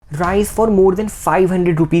rice for more than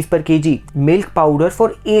 500 rupees per kg, milk powder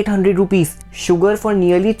for 800 rupees, sugar for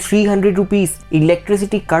nearly 300 rupees,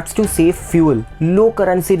 electricity cuts to save fuel, low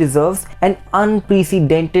currency reserves, and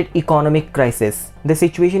unprecedented economic crisis. The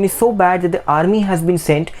situation is so bad that the army has been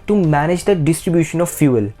sent to manage the distribution of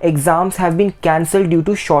fuel. Exams have been cancelled due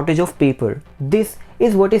to shortage of paper. This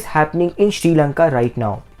is what is happening in Sri Lanka right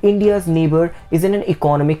now. India's neighbor is in an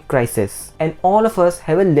economic crisis, and all of us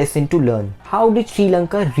have a lesson to learn. How did Sri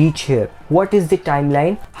Lanka reach here? What is the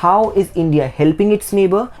timeline? How is India helping its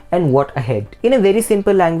neighbor? And what ahead? In a very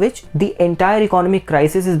simple language, the entire economic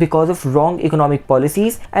crisis is because of wrong economic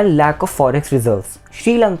policies and lack of forex reserves.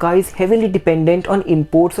 Sri Lanka is heavily dependent on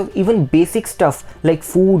imports of even basic stuff like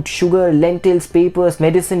food, sugar, lentils, papers,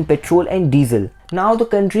 medicine, petrol, and diesel. Now the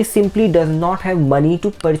country simply does not have money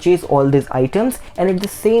to purchase all these items, and at the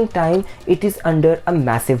same time it is under a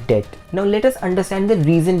massive debt. Now let us understand the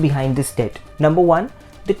reason behind this debt. Number 1,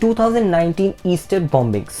 the 2019 Easter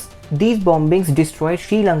bombings. These bombings destroyed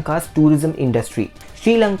Sri Lanka's tourism industry.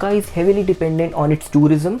 Sri Lanka is heavily dependent on its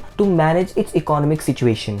tourism to manage its economic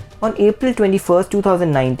situation. On April 21,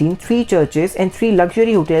 2019, 3 churches and 3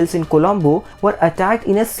 luxury hotels in Colombo were attacked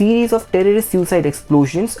in a series of terrorist suicide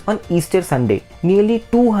explosions on Easter Sunday. Nearly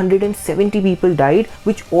 270 people died,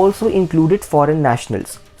 which also included foreign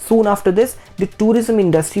nationals. Soon after this, the tourism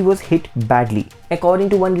industry was hit badly. According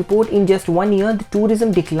to one report, in just 1 year, the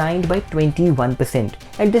tourism declined by 21%.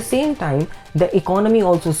 At the same time, the economy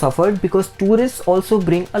also suffered because tourists also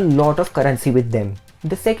bring a lot of currency with them.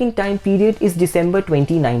 The second time period is December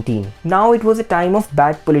 2019. Now it was a time of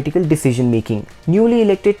bad political decision making. Newly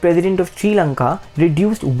elected President of Sri Lanka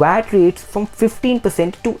reduced VAT rates from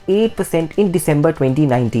 15% to 8% in December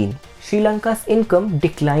 2019. Sri Lanka's income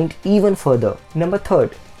declined even further. Number 3.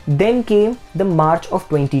 Then came the March of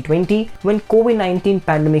 2020 when COVID-19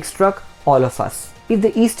 pandemic struck all of us. If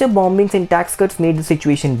the Easter bombings and tax cuts made the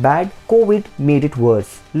situation bad, COVID made it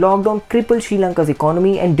worse. Lockdown crippled Sri Lanka's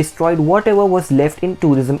economy and destroyed whatever was left in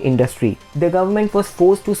tourism industry. The government was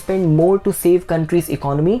forced to spend more to save country's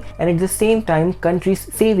economy, and at the same time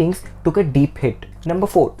country's savings took a deep hit. Number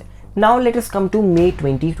 4. Now let us come to May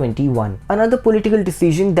 2021. Another political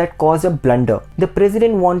decision that caused a blunder. The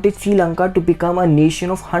president wanted Sri Lanka to become a nation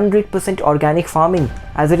of 100% organic farming.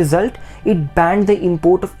 As a result, it banned the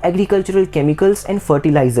import of agricultural chemicals and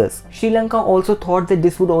fertilizers. Sri Lanka also thought that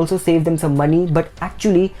this would also save them some money, but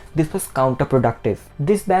actually this was counterproductive.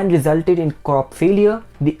 This ban resulted in crop failure,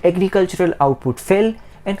 the agricultural output fell,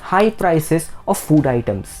 and high prices of food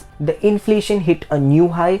items. The inflation hit a new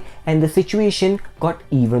high and the situation got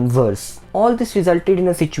even worse. All this resulted in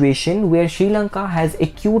a situation where Sri Lanka has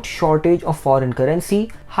acute shortage of foreign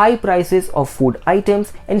currency, high prices of food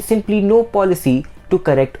items, and simply no policy to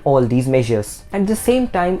correct all these measures. At the same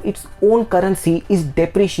time, its own currency is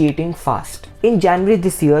depreciating fast. In January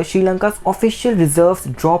this year, Sri Lanka's official reserves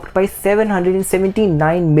dropped by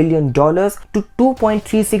 $779 million to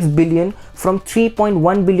 $2.36 billion from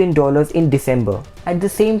 $3.1 billion in December. At the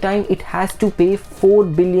same time, it has to pay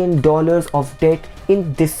 $4 billion of debt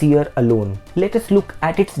in this year alone. Let us look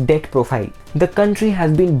at its debt profile. The country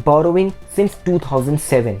has been borrowing since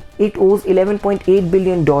 2007. It owes $11.8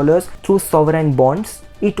 billion through sovereign bonds.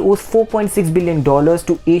 It owes $4.6 billion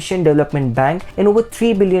to Asian Development Bank and over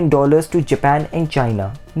 $3 billion to Japan and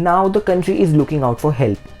China. Now the country is looking out for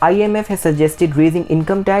help. IMF has suggested raising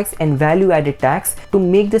income tax and value-added tax to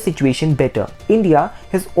make the situation better. India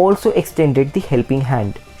has also extended the helping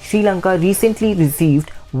hand. Sri Lanka recently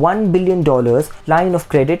received $1 billion line of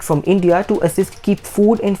credit from India to assist keep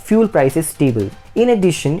food and fuel prices stable. In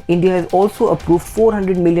addition, India has also approved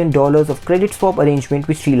 $400 million of credit swap arrangement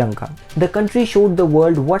with Sri Lanka. The country showed the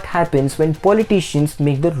world what happens when politicians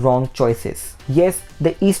make the wrong choices. Yes,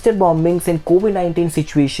 the Easter bombings and COVID-19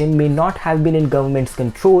 situation may not have been in government's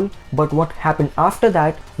control, but what happened after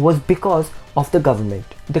that was because of the government.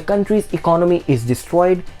 The country's economy is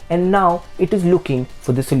destroyed and now it is looking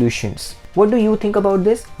for the solutions. What do you think about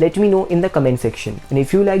this? Let me know in the comment section. And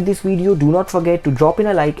if you like this video, do not forget to drop in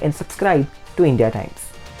a like and subscribe to India Times.